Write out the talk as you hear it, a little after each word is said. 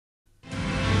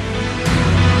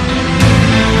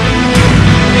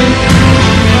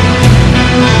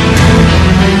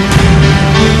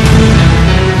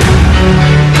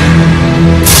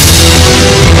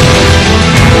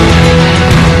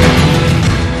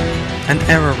an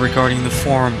error regarding the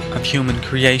form of human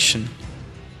creation.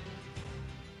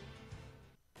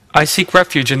 I seek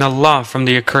refuge in Allah from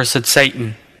the accursed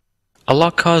Satan.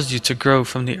 Allah caused you to grow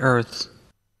from the earth.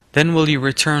 Then will you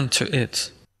return to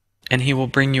it, and He will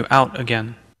bring you out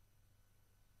again.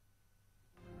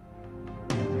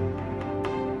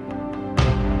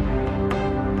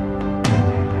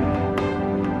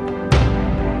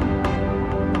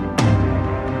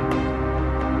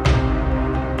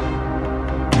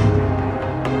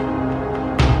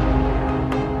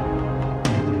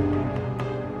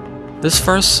 This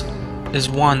verse is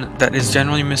one that is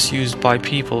generally misused by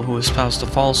people who espouse the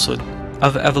falsehood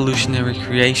of evolutionary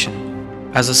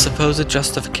creation as a supposed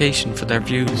justification for their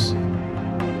views.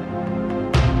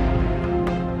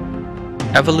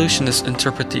 Evolutionists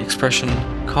interpret the expression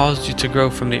 "caused you to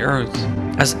grow from the earth"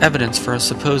 as evidence for a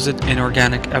supposed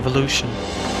inorganic evolution.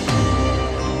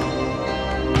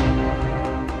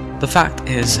 The fact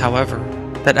is, however,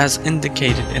 that as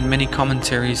indicated in many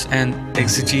commentaries and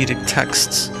exegetic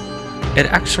texts, it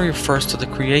actually refers to the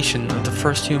creation of the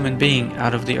first human being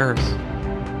out of the earth.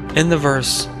 In the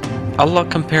verse, Allah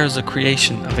compares the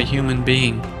creation of a human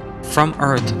being from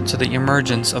earth to the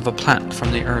emergence of a plant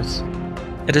from the earth.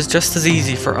 It is just as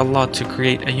easy for Allah to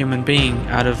create a human being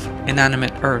out of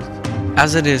inanimate earth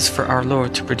as it is for our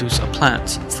Lord to produce a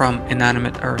plant from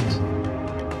inanimate earth.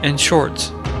 In short,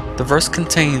 the verse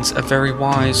contains a very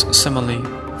wise simile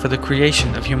for the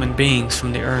creation of human beings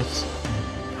from the earth.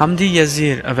 Hamdi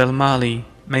Yazir of Al-Mali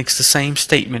makes the same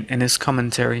statement in his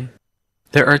commentary.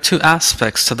 There are two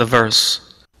aspects to the verse.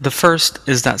 The first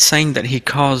is that saying that He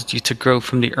caused you to grow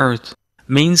from the earth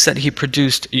means that He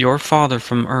produced your father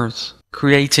from earth,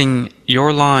 creating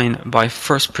your line by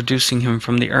first producing him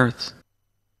from the earth.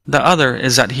 The other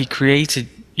is that He created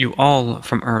you all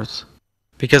from earth,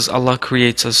 because Allah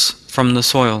creates us from the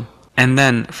soil and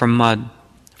then from mud,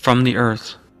 from the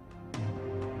earth.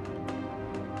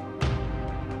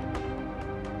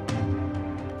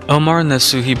 Omar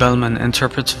Nasuhi Belman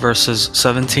interprets verses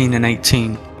 17 and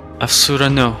 18 of Surah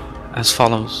Nuh as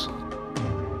follows.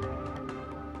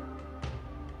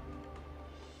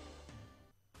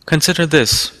 Consider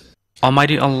this: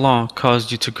 Almighty Allah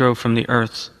caused you to grow from the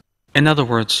earth. In other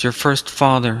words, your first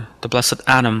father, the blessed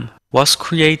Adam, was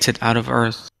created out of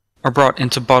earth, or brought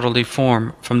into bodily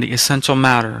form from the essential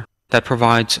matter that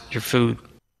provides your food.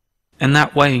 In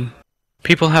that way,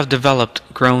 people have developed,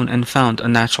 grown, and found a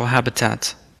natural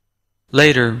habitat.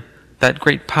 Later, that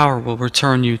great power will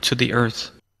return you to the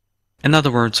earth. In other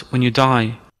words, when you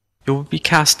die, you will be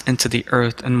cast into the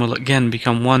earth and will again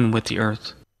become one with the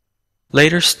earth.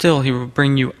 Later still, He will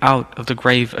bring you out of the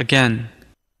grave again.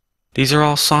 These are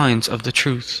all signs of the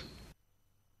truth.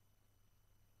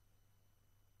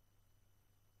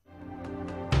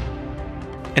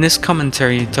 In his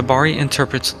commentary, Tabari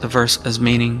interprets the verse as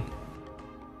meaning,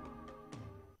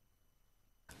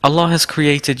 Allah has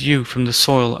created you from the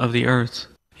soil of the earth.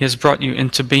 He has brought you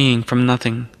into being from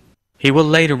nothing. He will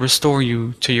later restore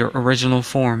you to your original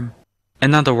form,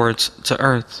 in other words, to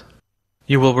earth.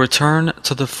 You will return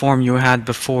to the form you had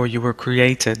before you were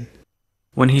created.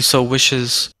 When He so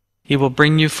wishes, He will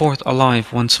bring you forth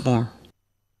alive once more.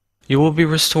 You will be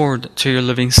restored to your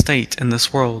living state in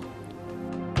this world.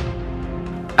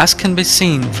 As can be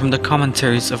seen from the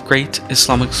commentaries of great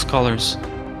Islamic scholars,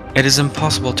 it is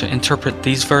impossible to interpret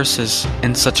these verses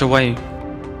in such a way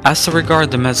as to regard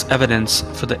them as evidence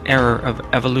for the error of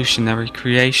evolutionary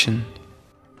creation.